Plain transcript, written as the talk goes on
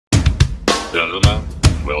Gentlemen,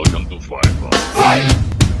 welcome to Fight Club. Fight!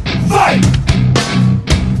 Fight!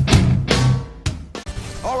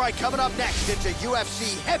 All right, coming up next, it's a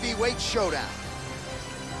UFC heavyweight showdown.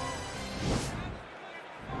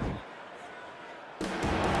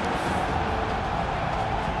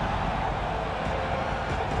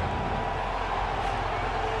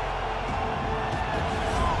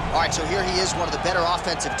 All right, so here he is, one of the better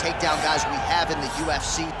offensive takedown guys we have in the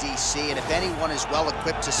UFC, DC. And if anyone is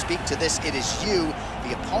well-equipped to speak to this, it is you.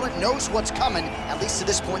 The opponent knows what's coming. At least to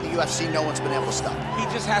this point in the UFC, no one's been able to stop him. He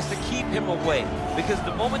just has to keep him away. Because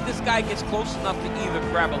the moment this guy gets close enough to either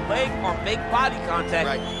grab a leg or make body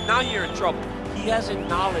contact, now you're in trouble. He has a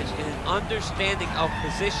knowledge and an understanding of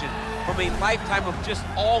position from a lifetime of just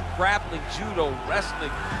all grappling, judo,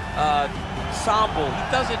 wrestling, sambo. He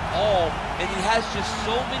does it all, and he has just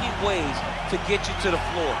so many ways to get you to the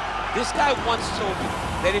floor. This guy once told me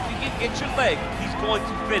that if you can get your leg, he's going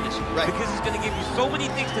to finish. Because he's going to give you so many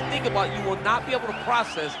things to think about, you will not be able to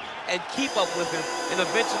process and keep up with him, and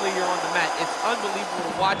eventually you're on the mat. It's unbelievable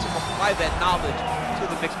to watch him apply that knowledge to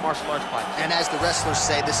the mixed martial arts fight. And as the wrestlers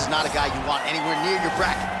say, this is not a guy you want anywhere near your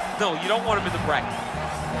bracket. No, you don't want him in the bracket.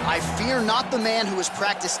 I fear not the man who has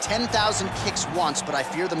practiced 10,000 kicks once, but I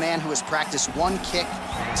fear the man who has practiced one kick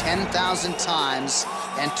 10,000 times.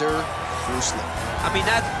 Enter Bruce Lee. I mean,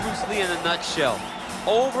 that's Bruce Lee in a nutshell.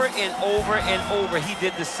 Over and over and over, he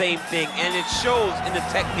did the same thing, and it shows in the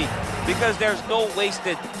technique because there's no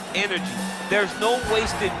wasted energy. There's no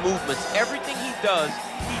wasted movements. Everything he does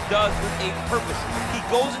with a purpose. He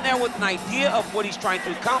goes in there with an idea of what he's trying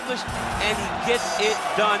to accomplish, and he gets it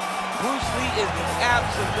done. Bruce Lee is the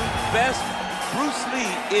absolute best. Bruce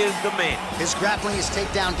Lee is the man. His grappling, his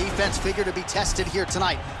takedown defense figure to be tested here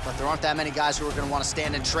tonight, but there aren't that many guys who are going to want to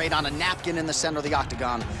stand and trade on a napkin in the center of the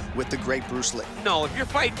octagon with the great Bruce Lee. No, if you're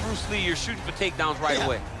fighting Bruce Lee, you're shooting for takedowns right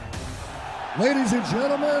away. Ladies and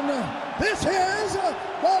gentlemen, this is the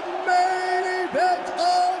main event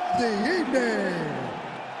of the evening.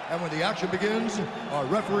 And when the action begins, our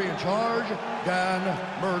referee in charge, Dan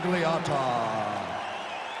Mergliata.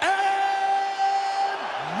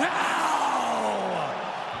 Now,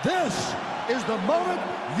 this is the moment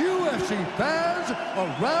UFC fans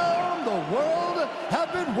around the world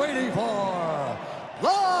have been waiting for.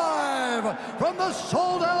 Live from the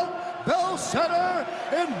sold-out Bell Center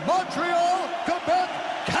in Montreal, Quebec,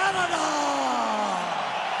 Canada.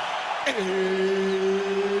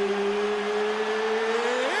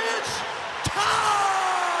 It's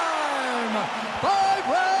time! 5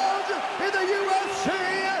 rounds in the UFC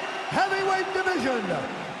heavyweight division.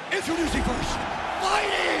 Introducing first,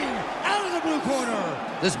 fighting out of the blue corner.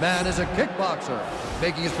 This man is a kickboxer,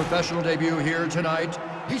 making his professional debut here tonight.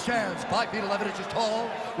 He stands 5 feet 11 inches tall,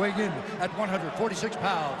 weighing in at 146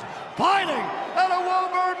 pounds. Fighting out of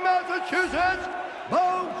Woburn, Massachusetts,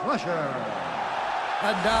 Bone Crusher.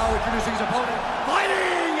 And now introducing his opponent,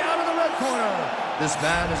 fighting out of the red corner. This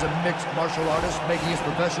man is a mixed martial artist, making his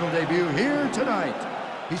professional debut here tonight.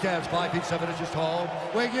 He stands 5 feet 7 inches tall,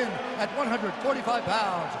 weighing in at 145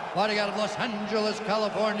 pounds. Fighting out of Los Angeles,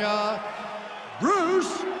 California,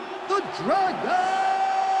 Bruce the Dragon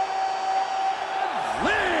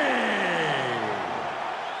Lee!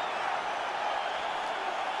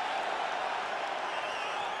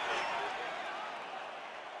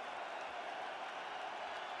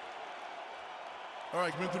 All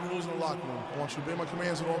right, commit to the rules in the locker room. I want you to obey my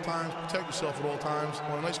commands at all times, protect yourself at all times. I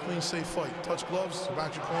want a nice, clean, safe fight. Touch gloves,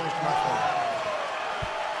 back your corners, do not fight.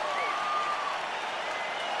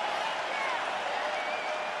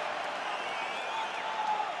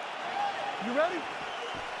 You ready?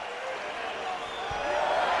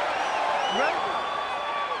 You ready?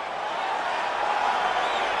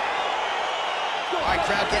 All right,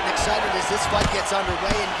 crowd getting excited as this fight gets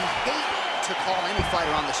underway, and you hate to call any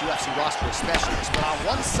fighter on this UFC roster a specialist, but on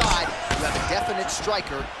one side, you have a definite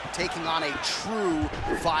striker taking on a true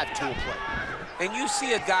 5-tool player. And you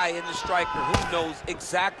see a guy in the striker who knows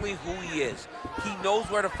exactly who he is. He knows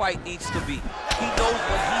where the fight needs to be. He knows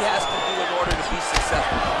what he has to do in order to be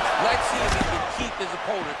successful. Let's see if he can keep his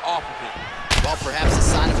opponent off of him. Well, perhaps a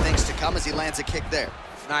sign of things to come as he lands a kick there.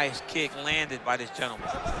 Nice kick landed by this gentleman.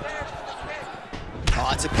 Oh,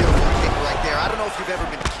 it's a beautiful kick right there. I don't know if you've ever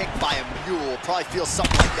been kicked by a mule. Probably feels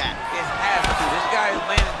something like that. It has to. This guy is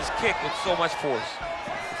landing this kick with so much force.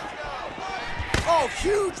 Oh,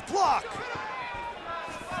 huge block.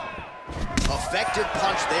 Effective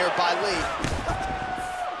punch there by Lee.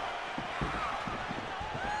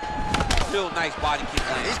 Still nice body kick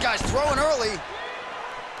landing. These guys throwing early.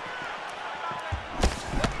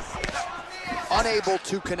 Unable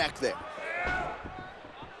to connect there.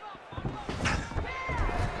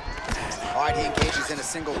 All right, right, he engages in a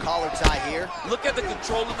single collar tie here. Look at the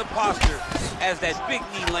control in the posture as that big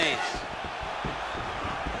knee lands.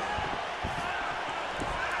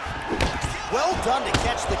 Well done to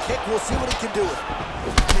catch the kick. We'll see what he can do with it.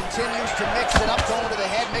 Continues to mix it up, going to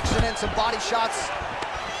the head, mixing in some body shots.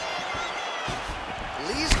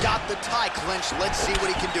 Lee's got the tie clinched. Let's see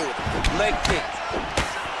what he can do with it. Leg kick.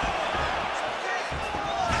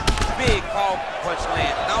 Big power punch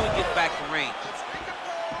land. Now he gets back to range.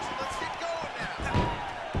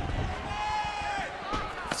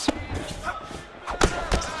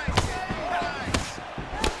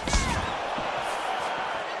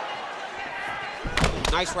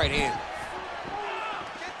 Nice right hand.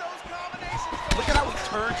 Look at how he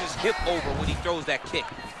turns his hip over when he throws that kick.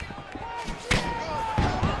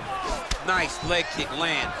 Nice leg kick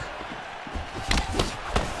lands.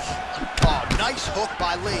 Oh, nice hook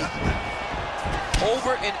by Lee.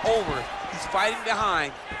 Over and over, he's fighting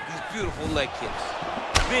behind these beautiful leg kicks.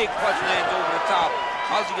 Big punch lands over the top.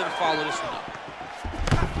 How's he gonna follow this one up?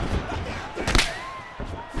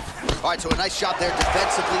 All right, so a nice shot there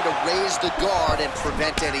defensively to raise the guard and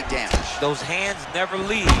prevent any damage. Those hands never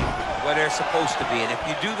leave where they're supposed to be, and if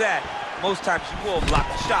you do that, most times you will block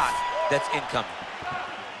the shot that's incoming.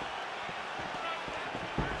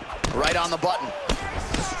 Right on the button.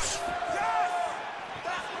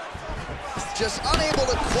 Just unable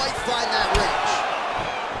to quite find that range.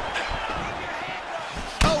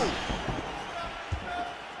 Oh!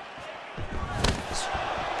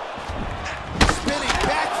 Spinning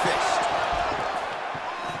back fist.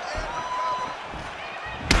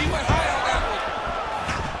 He went high on that one.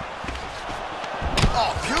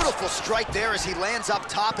 Oh, beautiful strike there as he lands up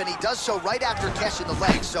top, and he does so right after catching the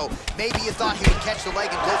leg. So maybe you thought he would catch the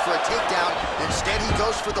leg and go for a takedown. Instead, he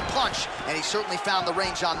goes for the punch, and he certainly found the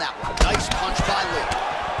range on that one. Nice punch by Lee.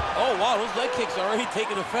 Oh, wow, those leg kicks are already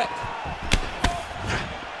taking effect.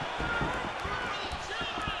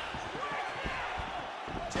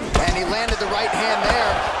 And he landed the right hand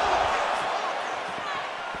there.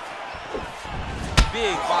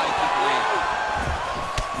 Big body kick land.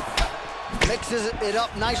 Mixes it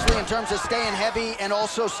up nicely in terms of staying heavy and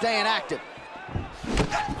also staying active.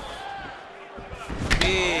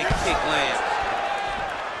 Big kick lands.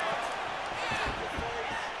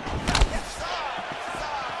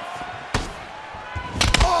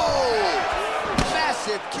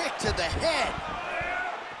 Massive kick to the head.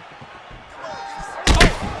 Oh,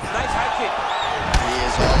 nice high kick. He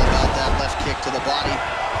is all about that left kick to the body.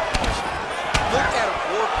 Look at him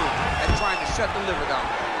working and trying to shut the liver down.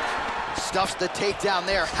 Stuffs the takedown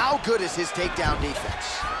there. How good is his takedown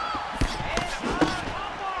defense?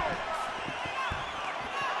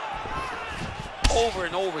 Over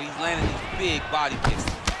and over, he's landing these big body kicks.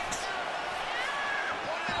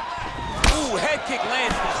 Ooh, head kick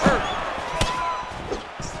lands, he's hurt.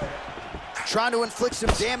 Trying to inflict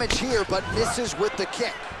some damage here, but misses with the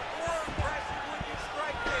kick.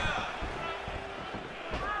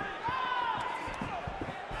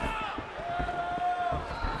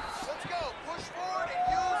 Let's go. Push forward and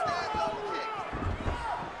use that low kick.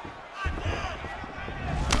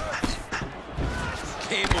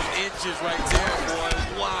 Game of inches right there, boy.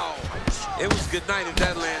 Wow. It was good night if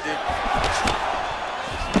that landed.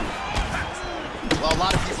 Well, a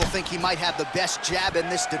lot of people think he might have the best jab in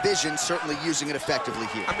this division, certainly using it effectively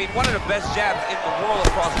here. I mean, one of the best jabs in the world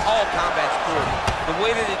across all combat sports. The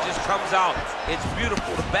way that it just comes out, it's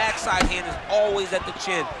beautiful. The backside hand is always at the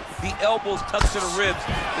chin. The elbows tucked to the ribs.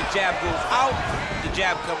 The jab goes out. The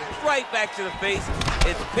jab comes right back to the face.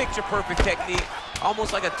 It's picture-perfect technique,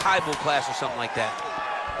 almost like a Taibo class or something like that.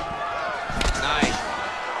 Nice.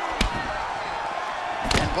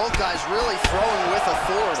 And both guys really throwing with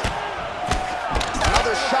authority.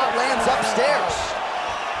 Another shot lands upstairs.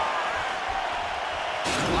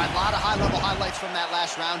 All right, a lot of high-level highlights from that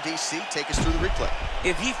last round. DC, take us through the replay.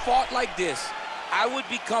 If he fought like this, I would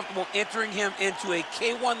be comfortable entering him into a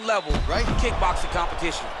K1 level kickboxing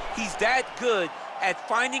competition. He's that good at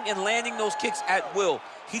finding and landing those kicks at will.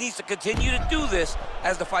 He needs to continue to do this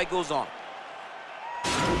as the fight goes on.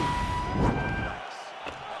 Eyes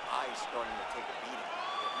starting to take a beating.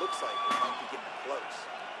 It looks like we might be getting close.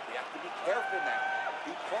 We have to be careful now.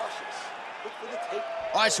 Be cautious. Look for the take.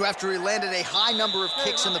 All right, so after he landed a high number of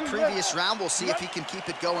kicks in the previous round, we'll see if he can keep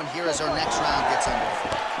it going here as our next round gets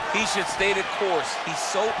underway. He should stay the course. He's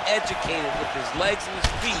so educated with his legs and his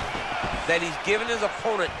feet that he's given his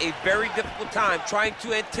opponent a very difficult time trying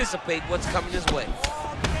to anticipate what's coming his way.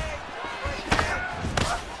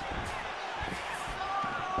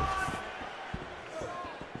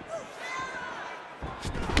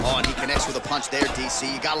 Oh, and he connects with a punch punch there,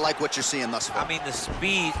 DC. You gotta like what you're seeing thus far. I mean, the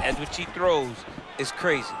speed at which he throws is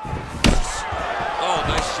crazy. Oh,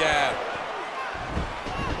 nice jab.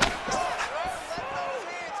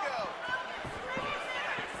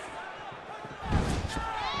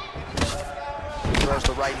 Throws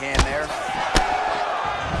the right hand there.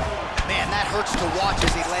 Man, that hurts to watch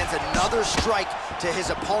as he lands another strike to his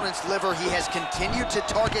opponent's liver. He has continued to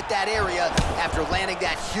target that area after landing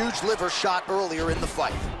that huge liver shot earlier in the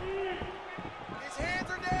fight. His hands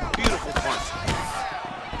are down. Beautiful punch.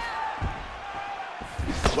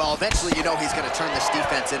 Well, eventually you know he's going to turn this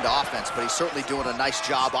defense into offense, but he's certainly doing a nice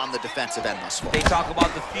job on the defensive end thus far. They talk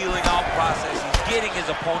about the feeling out process. He's getting his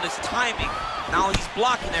opponent's timing. Now he's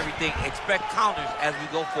blocking everything. Expect counters as we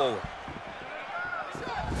go forward.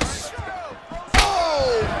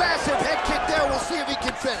 Oh, massive head kick there. We'll see if he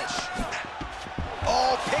can finish.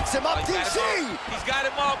 Oh, picks him up, DC. He's got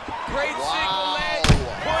him up. Great Wow. single leg.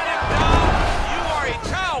 Put him down. You are a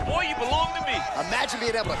child, boy. You belong to me. Imagine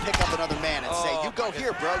being able to pick up another man and say, you go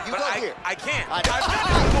here, bro. You go here. I can't. I I've know.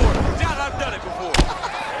 done it before. John, I've done it before.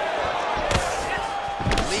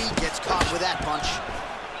 Lee gets caught with that punch.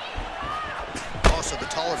 So the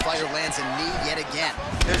taller fighter lands a knee yet again.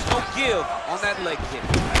 There's no give on that leg kick.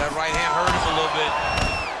 That right hand hurt him a little bit.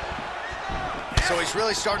 So he's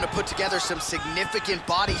really starting to put together some significant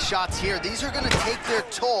body shots here. These are going to take their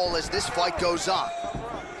toll as this fight goes on.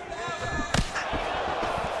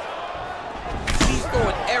 He's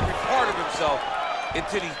throwing every part of himself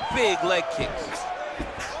into these big leg kicks.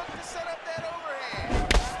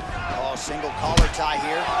 Oh, single collar tie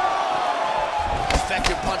here.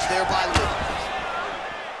 Effective punch there by Lee.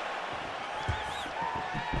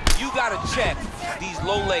 You gotta check these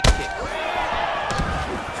low leg kicks.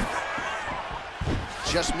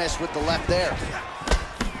 Just missed with the left there.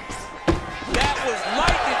 That was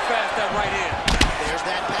lightning fast, that right hand. There's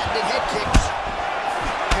that patented head kick.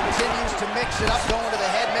 Continues to mix it up, going to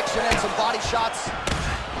the head, mixing in some body shots.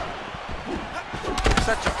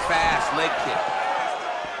 Such a fast leg kick.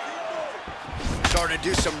 Starting to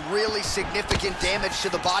do some really significant damage to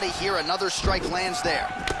the body here. Another strike lands there.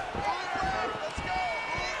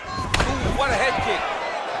 What a head kick.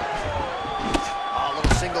 Oh, a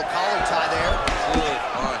little single collar tie there. Good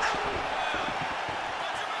punch.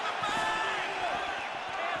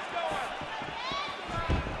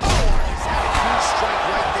 Oh, he's had a huge strike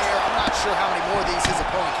right there. I'm not sure how many more of these his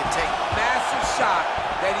opponent can take. Massive shot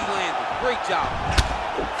that he landed. Great job.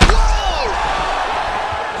 Whoa!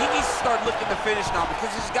 He needs to start looking to finish now because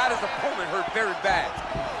he's got his opponent hurt very bad.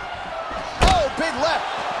 Oh, big left.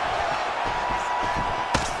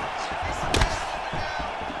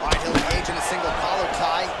 All right, he'll engage in a single collar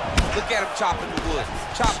tie. Look at him chopping the wood.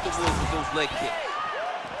 Chop the wood with those leg kicks.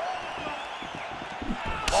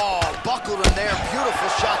 Oh, buckled him there. Beautiful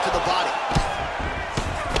shot to the body.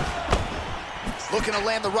 Looking to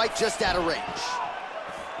land the right just out of range.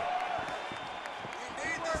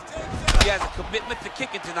 He has a commitment to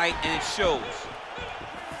kicking tonight, and it shows.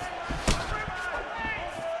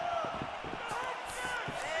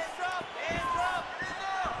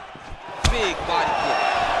 Big body kick.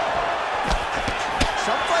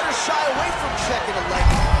 Some fighters shy away from checking a leg.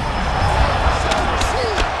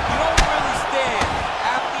 You don't really stand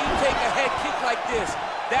after you take a head kick like this.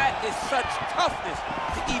 That is such toughness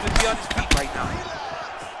to even be on his feet right now.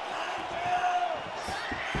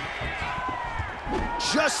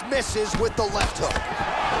 Just misses with the left hook.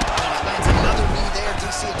 And he lands another knee there,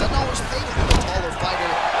 DC. It doesn't always pay to be a taller fighter.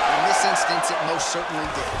 In this instance, it most certainly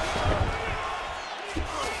did.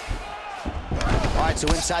 All right, so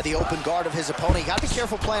inside the open guard of his opponent. You gotta be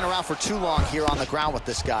careful playing around for too long here on the ground with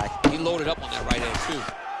this guy. He loaded up on that right hand, too.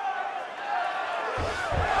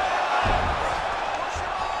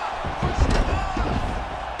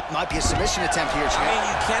 Might be a submission attempt here, I Champ. mean,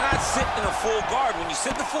 you cannot sit in a full guard. When you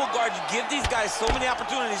sit in the full guard, you give these guys so many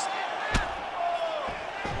opportunities.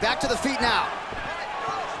 Back to the feet now.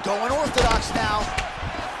 Going orthodox now.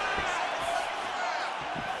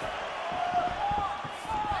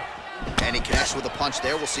 And he connects with a punch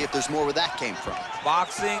there. We'll see if there's more where that came from.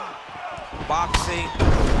 Boxing, boxing,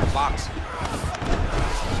 boxing.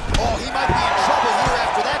 Oh, he might be in trouble here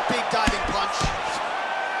after that big diving punch.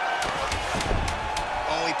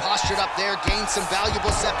 Oh, he postured up there, gained some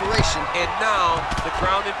valuable separation. And now, the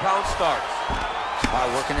ground and pound starts. All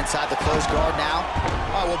right, working inside the closed guard now.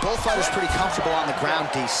 All right, well, both fighters pretty comfortable on the ground,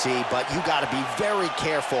 DC, but you got to be very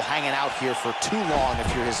careful hanging out here for too long if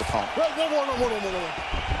you're his opponent.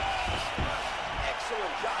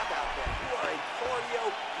 Excellent job out there. You are a cardio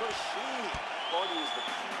machine. Cardio is the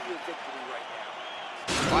key to your victory right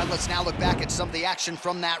now. All right, let's now look back at some of the action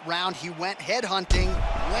from that round. He went head hunting,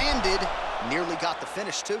 landed, Nearly got the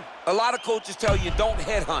finish, too. A lot of coaches tell you don't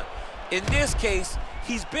headhunt. In this case,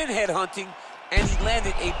 he's been headhunting, and he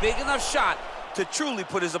landed a big enough shot to truly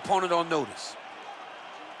put his opponent on notice.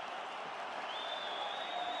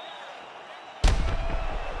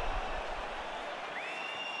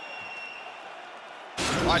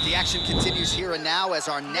 All right, the action continues here and now as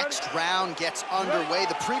our next round gets underway.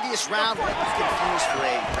 The previous round might be confused for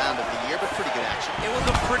a round of the year, but pretty good action. It was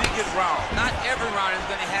a pretty good round. Not every round is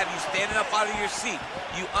going to have you standing up out of your seat.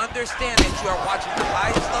 You understand that you are watching the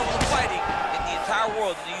highest level of fighting in the entire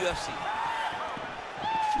world in the UFC.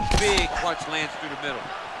 Big punch lands through the middle.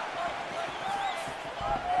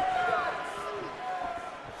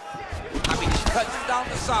 I mean, he's cutting down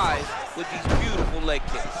the sides with these beautiful leg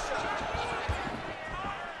kicks.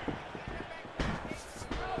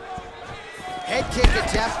 Head kick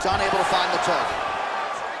attempt, unable to find the target.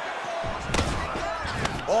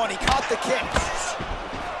 Oh, and he caught the kick.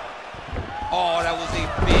 Oh, that was a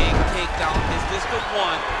big takedown. Is this the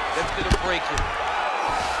one that's going to break him?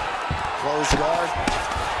 Close guard.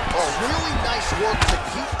 Oh, really nice work to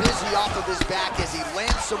keep busy off of his back as he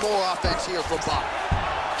lands some more offense here for Bob.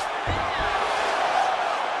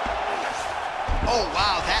 Oh,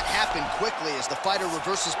 wow, that happened quickly as the fighter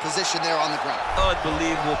reverses position there on the ground.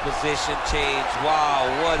 Unbelievable position change.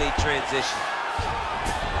 Wow, what a transition.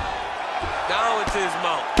 Down into his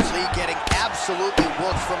mount. Lee getting absolutely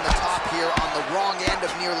worked from the top here on the wrong end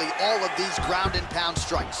of nearly all of these ground and pound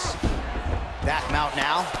strikes. Back mount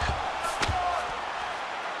now.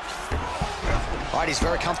 All right, he's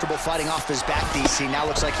very comfortable fighting off his back, DC. Now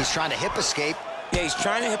looks like he's trying to hip escape. Yeah, he's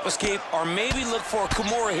trying to hip escape or maybe look for a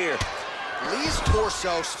Kimura here. Lee's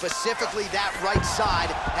torso, specifically that right side,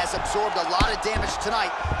 has absorbed a lot of damage tonight.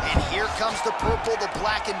 And here comes the purple, the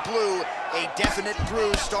black, and blue. A definite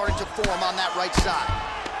bruise starting to form on that right side.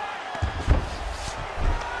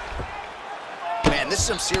 Man, this is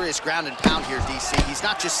some serious ground and pound here, DC. He's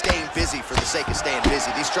not just staying busy for the sake of staying busy.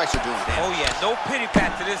 These strikes are doing damage. Oh, yeah, no pity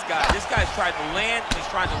pat to this guy. This guy's trying to land, and he's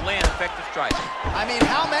trying to land effective strikes. I mean,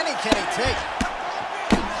 how many can he take?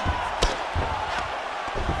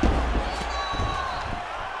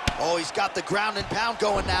 Oh, he's got the ground and pound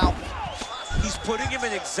going now. He's putting him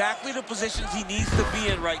in exactly the positions he needs to be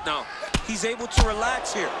in right now. He's able to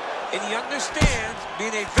relax here. And he understands,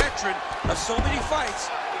 being a veteran of so many fights,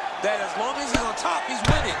 that as long as he's on top, he's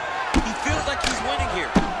winning. He feels like he's winning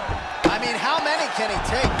here. I mean, how many can he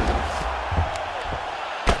take?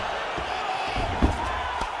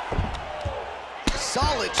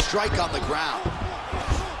 Solid strike on the ground.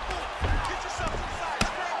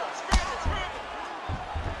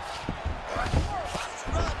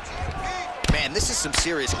 Man, this is some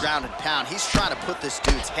serious ground and pound. He's trying to put this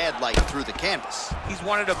dude's head like through the canvas. He's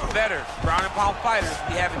one of the better ground and pound fighters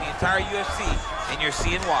we have in the entire UFC, and you're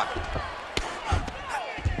seeing why.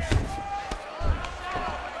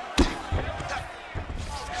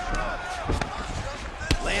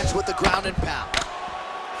 Lands with the ground and pound.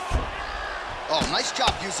 Oh, nice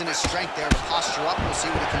job using his strength there to posture up. We'll see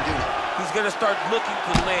what he can do now. He's going to start looking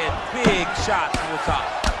to land big shots from the top.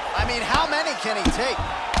 I mean, how many can he take?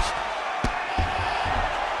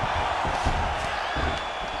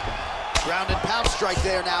 Ground and pound strike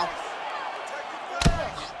there now.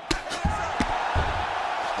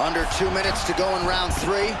 Under 2 minutes to go in round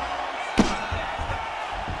 3.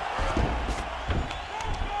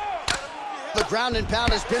 The ground and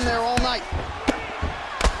pound has been there all night.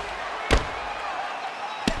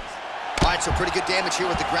 All right, so pretty good damage here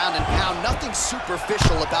with the ground and pound. Nothing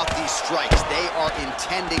superficial about these strikes. They are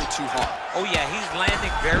intending to harm. Oh, yeah, he's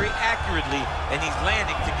landing very accurately, and he's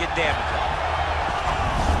landing to get damage off.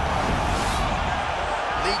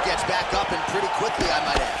 Lee gets back up and pretty quickly, I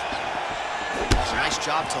might add. Oh, nice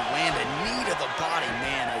job to land a knee to the body.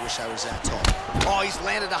 Man, I wish I was that tall. Oh, he's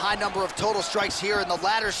landed a high number of total strikes here in the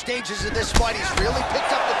latter stages of this fight. He's really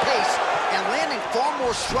picked up the pace and landing far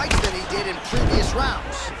more strikes than he did in previous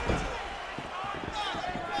rounds.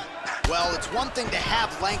 Well, it's one thing to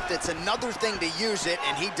have length, it's another thing to use it,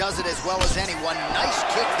 and he does it as well as anyone. Nice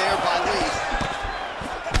kick there by Lee.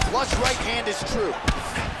 Flush right hand is true.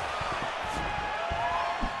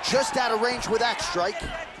 Just out of range with that strike.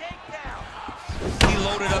 He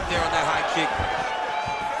loaded up there on that high kick.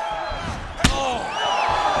 Oh!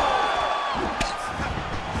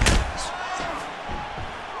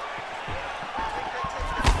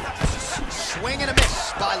 Swing and a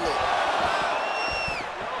miss by Lee.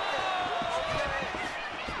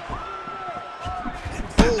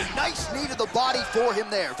 Oh, nice knee to the body for him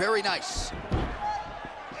there. Very nice.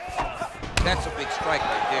 That's a big strike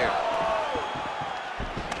right there.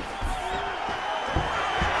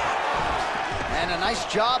 And a nice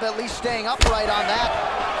job at least staying upright on that.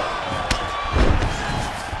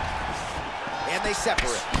 And they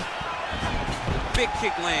separate. Big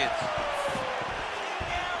kick lands.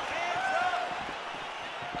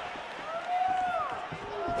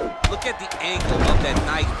 Look at the angle of that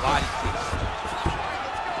nice body kick.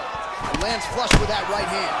 Lands flush with that right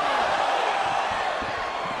hand.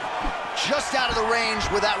 Just out of the range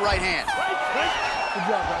with that right hand. Good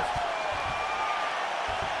job, guys.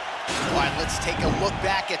 All right, let's take a look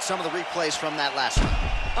back at some of the replays from that last one.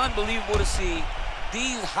 Unbelievable to see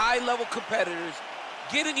these high-level competitors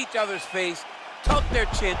get in each other's face, tuck their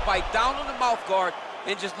chin, bite down on the mouth guard,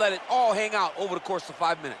 and just let it all hang out over the course of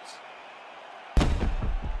 5 minutes.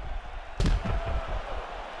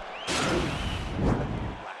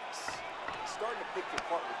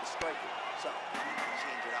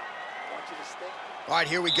 All right,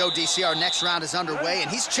 here we go, DC. Our next round is underway, and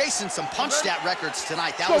he's chasing some punch stat records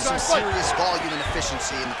tonight. That was some serious volume and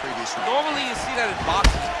efficiency in the previous round. Normally you see that in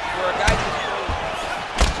boxing, where a guy can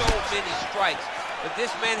throw so many strikes. But this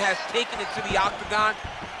man has taken it to the octagon,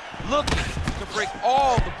 looking to break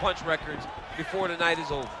all the punch records before the night is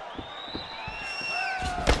over.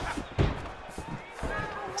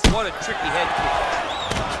 What a tricky head kick.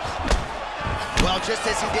 Well, just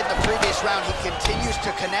as he did in the previous round, he continues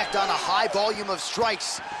to connect on a high volume of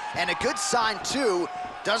strikes. And a good sign, too,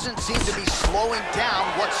 doesn't seem to be slowing down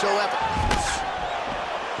whatsoever.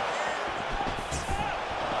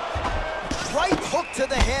 Right hook to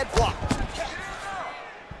the head block.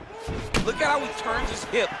 Look at how he turns his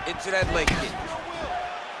hip into that leg kick.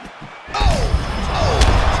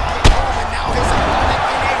 And now his opponent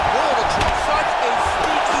in a world of trouble. Such a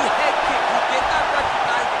sneaky head kick. He did not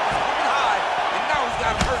recognize it was moving high, and now he's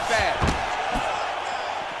got him hurt bad.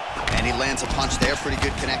 And he lands a punch there. Pretty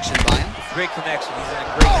good connection by him. Great connection. He's in a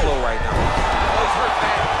great flow right now. Oh, he's hurt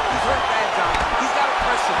bad. He's hurt bad, John. He's got to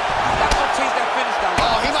press him. He's got to chase that finish down.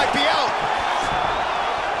 Oh, he might be out.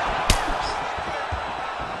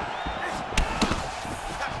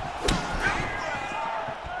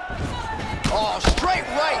 Oh, straight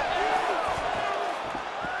right.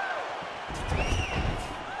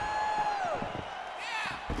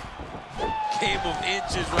 Game of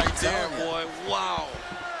inches right there, boy. Wow.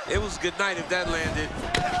 It was good night if that landed.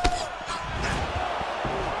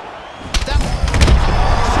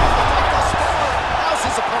 How's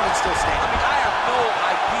his opponent still standing? I mean, I have no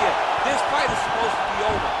idea. This fight is supposed to be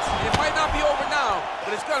over. It might not be over now,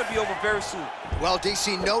 but it's going to be over very soon. Well,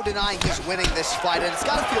 DC, no denying he's winning this fight, and it's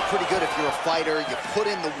got to feel pretty good if you're a fighter. You put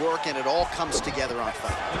in the work, and it all comes together on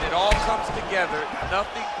fight. When it all comes together,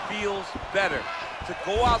 nothing feels better to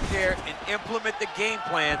go out there and implement the game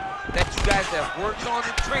plan that you guys have worked on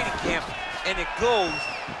in training camp, and it goes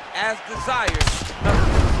as desired.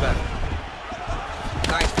 Nothing feels better.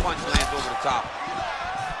 Nice punch lands over the top.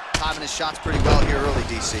 Timing his shots pretty well here early,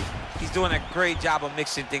 DC. He's doing a great job of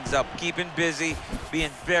mixing things up, keeping busy,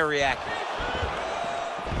 being very accurate.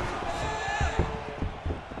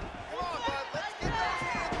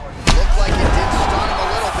 Looked like it did stun him a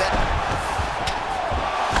little bit.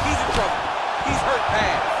 He's in trouble. He's hurt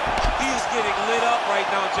bad. He's getting lit up right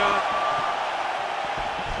now, John.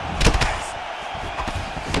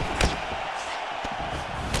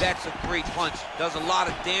 That's a great punch. Does a lot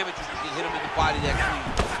of damage if you can hit him in the body that clean.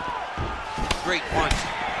 Great punch.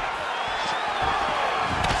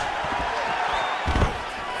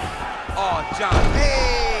 Oh, John.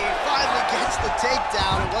 Hey, finally gets the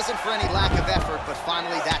takedown. It wasn't for any lack of effort, but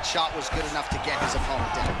finally that shot was good enough to get his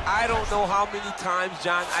opponent down. I don't know how many times,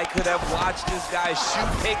 John, I could have watched this guy shoot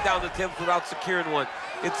takedown attempts without securing one.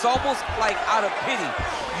 It's almost like out of pity.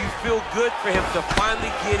 You feel good for him to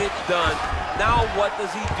finally get it done. Now what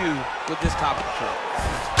does he do with this top control?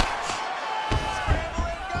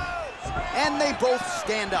 And they both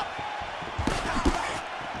stand up.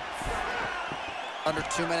 Under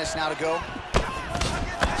 2 minutes now to go.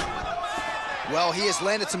 Well, he has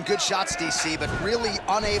landed some good shots, DC, but really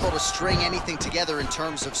unable to string anything together in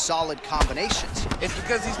terms of solid combinations. It's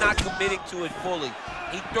because he's not committing to it fully.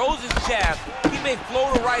 He throws his jab. He may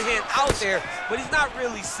float a right hand out there, but he's not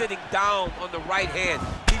really sitting down on the right hand.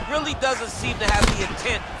 He really doesn't seem to have the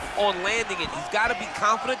intent on landing it. He's got to be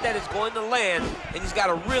confident that it's going to land, and he's got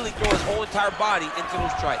to really throw his whole entire body into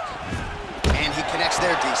those strikes. And he connects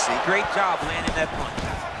there, DC. Great job landing that punch.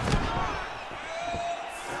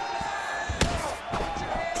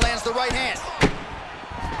 Lands the right hand.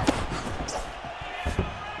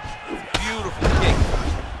 Beautiful kick.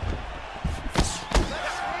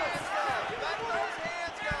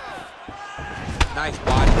 Nice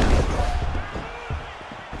body.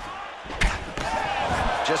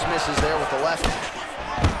 Just misses there with the left.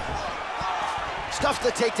 stuffs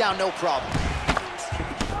the takedown, no problem.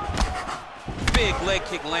 Big leg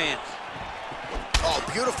kick lands. Oh,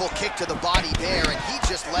 beautiful kick to the body there, and he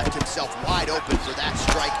just left himself wide open for that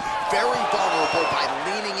strike. Very vulnerable by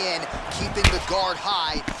leaning in, keeping the guard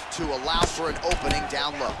high to allow for an opening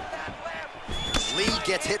down low. Lee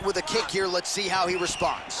gets hit with a kick here. Let's see how he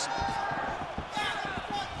responds.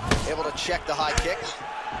 Able to check the high kick.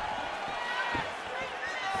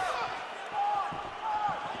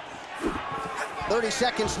 .30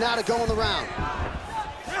 seconds now to go in the round.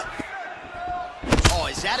 Oh,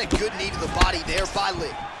 is that a good knee to the body there by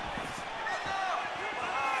Lee?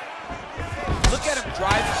 Look at him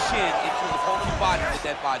drive his shin into the opponent's body with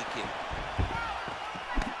that body kick.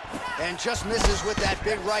 And just misses with that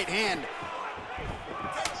big right hand.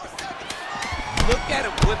 Look at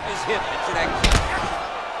him whip his hip into that kick.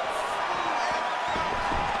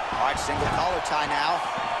 All right, single collar tie now.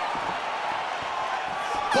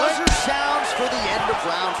 Buzzer sounds for the end of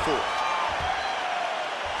round 4.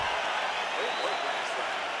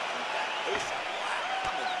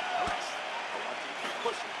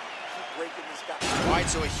 All right,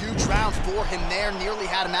 so a huge round for him there. Nearly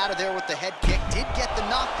had him out of there with the head kick. Did get the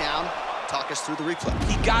knockdown. Talk us through the replay.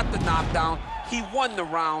 He got the knockdown. He won the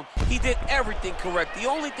round. He did everything correct. The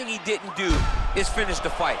only thing he didn't do is finish the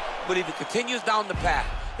fight. But if he continues down the path,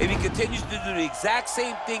 if he continues to do the exact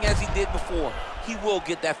same thing as he did before, he will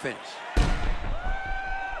get that finish.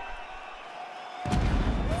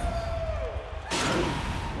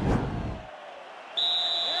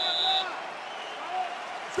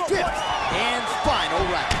 Fifth and final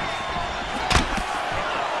round.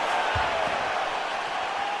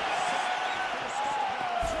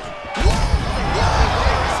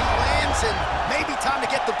 And maybe time to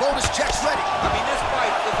get the bonus checks ready. I mean, this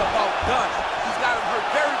fight is about done. He's got him hurt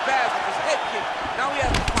very bad with his head kick. Now he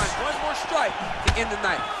has to find one more strike to end the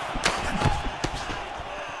night.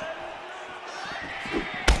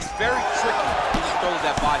 It's very tricky when he throws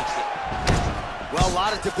that body kick. Well, a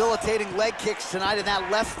lot of debilitating leg kicks tonight, and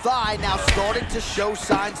that left thigh now starting to show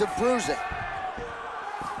signs of bruising.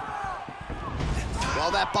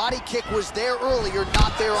 Well, that body kick was there earlier,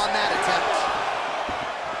 not there on that attempt.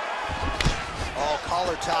 Oh,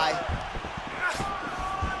 collar tie.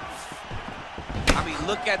 I mean,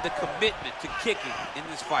 look at the commitment to kicking in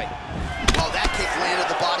this fight. Well, that kick landed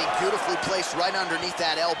the body beautifully placed right underneath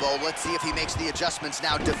that elbow. Let's see if he makes the adjustments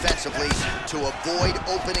now defensively to avoid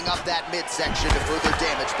opening up that midsection to further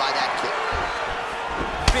damage by that kick.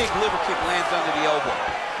 Big liver kick lands under the elbow.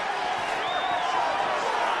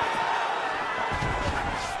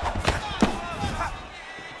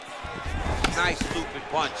 Nice looping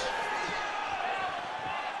punch.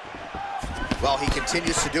 Well, he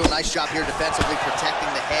continues to do a nice job here defensively,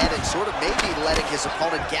 protecting the head and sort of maybe letting his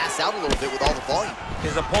opponent gas out a little bit with all the volume.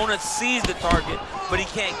 His opponent sees the target, but he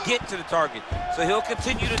can't get to the target. So he'll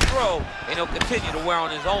continue to throw, and he'll continue to wear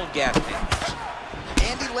on his own gas tank.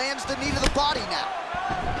 And he lands the knee to the body now.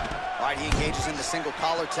 All right, he engages in the single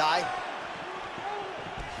collar tie.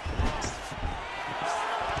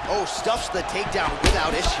 Oh, stuffs the takedown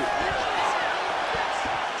without issue.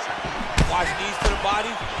 Watch knees to the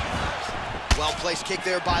body. Well-placed kick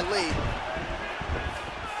there by Lee.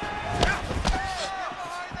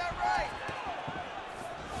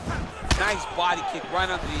 Nice body kick right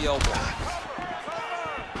under the elbow.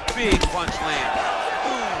 Big punch land.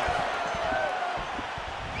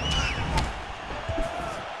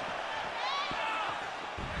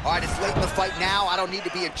 All right, it's late in the fight now. I don't need to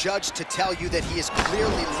be a judge to tell you that he is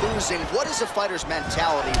clearly losing. What is a fighter's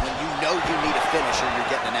mentality when you know you need a finish or you're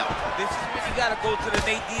getting an out? This is when you gotta go to the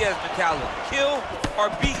Nate Diaz mentality. Kill or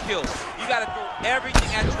be killed. You gotta throw everything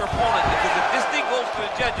at your opponent, because if this thing goes to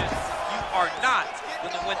the judges, you are not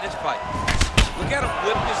gonna win this fight. Look at him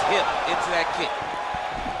whip his hip into that kick.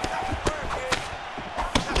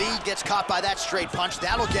 Lee gets caught by that straight punch.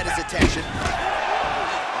 That'll get his attention.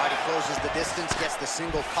 All right, he closes the distance, gets the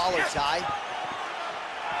single collar tie.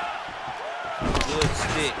 Good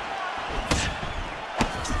stick.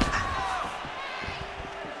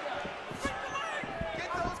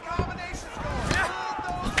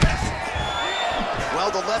 Well,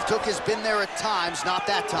 the left hook has been there at times, not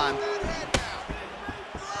that time.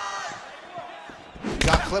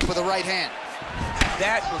 Got clipped with the right hand.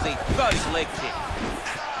 That was a thuddy leg kick.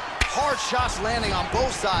 Hard shots landing on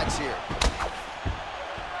both sides here.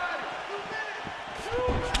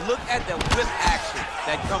 Look at the whip action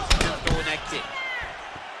that comes from him throwing that kick.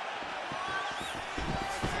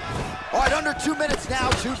 All right, under 2 minutes now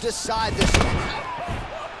to decide this one.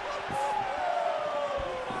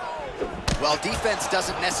 Well, defense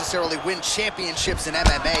doesn't necessarily win championships in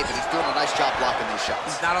MMA, but he's doing a nice job blocking these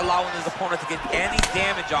shots. He's not allowing his opponent to get any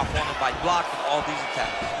damage off on him by blocking all these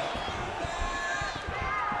attacks.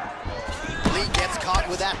 Lee gets caught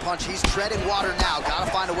with that punch. He's treading water now. Gotta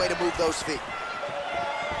find a way to move those feet.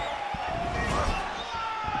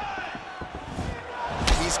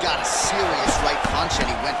 He's got a serious right punch, and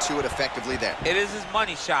he went to it effectively there. It is his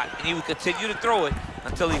money shot, and he will continue to throw it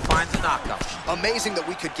until he finds a knockout. Amazing that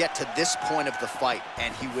we could get to this point of the fight,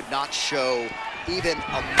 and he would not show even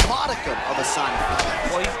a modicum of a sign of weakness.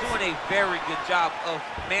 Well, he's doing a very good job of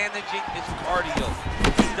managing his cardio.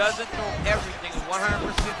 He doesn't throw everything with 100%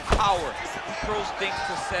 power. He throws things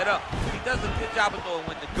to set up. He does a good job of knowing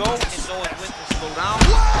when to go and knowing when to slow down.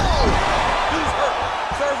 Whoa! Dude's hurt.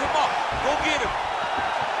 Serve him up. Go get him.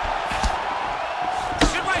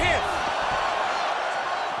 Get right here.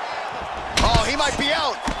 Oh, he might be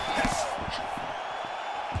out.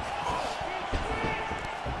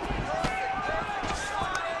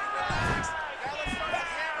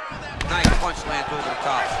 Nice punch lands over the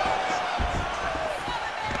top.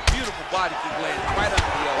 Beautiful body kick lands right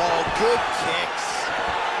under the elbow. Oh, good kicks.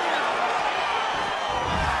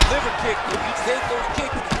 Liver kick. If you take those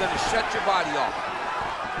kicks, it's going to shut your body off.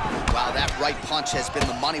 Wow, that right punch has been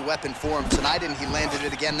the money weapon for him tonight, and he landed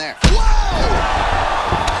it again there. Whoa!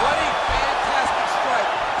 What a fantastic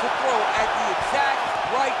strike to throw at the exact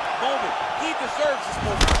right moment. He deserves this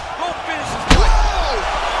moment. Go finish his fight. Whoa!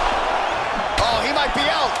 Oh, he might be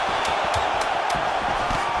out.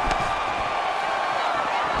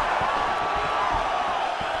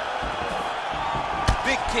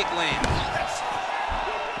 Big kick land.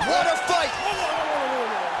 What a fight!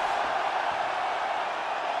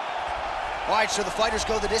 All right, so the fighters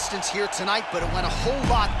go the distance here tonight, but it went a whole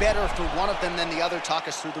lot better for one of them than the other. Talk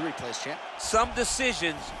us through the replays, champ. Some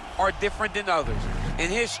decisions are different than others,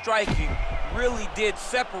 and his striking really did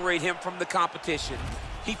separate him from the competition.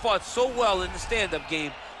 He fought so well in the stand-up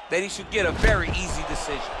game that he should get a very easy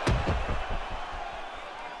decision.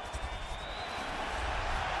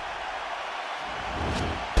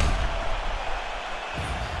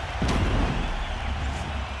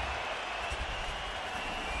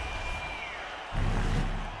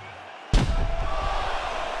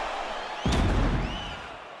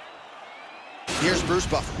 Here's Bruce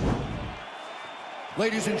Buffer.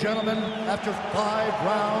 Ladies and gentlemen, after 5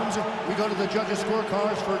 rounds, we go to the judges'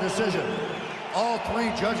 scorecards for a decision. All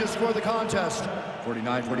 3 judges score the contest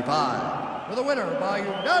 49-45. For the winner by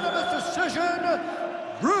unanimous decision,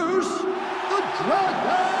 Bruce the Dragon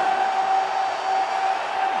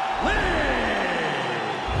Lee!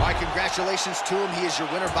 All right, congratulations to him. He is your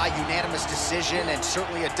winner by unanimous decision, and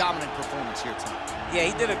certainly a dominant performance here tonight. Yeah,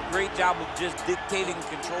 he did a great job of just dictating and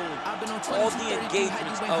controlling all the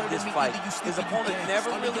engagements of this fight. His opponent never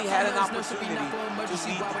really had an opportunity to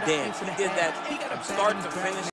lead the dance. He did that from start to finish.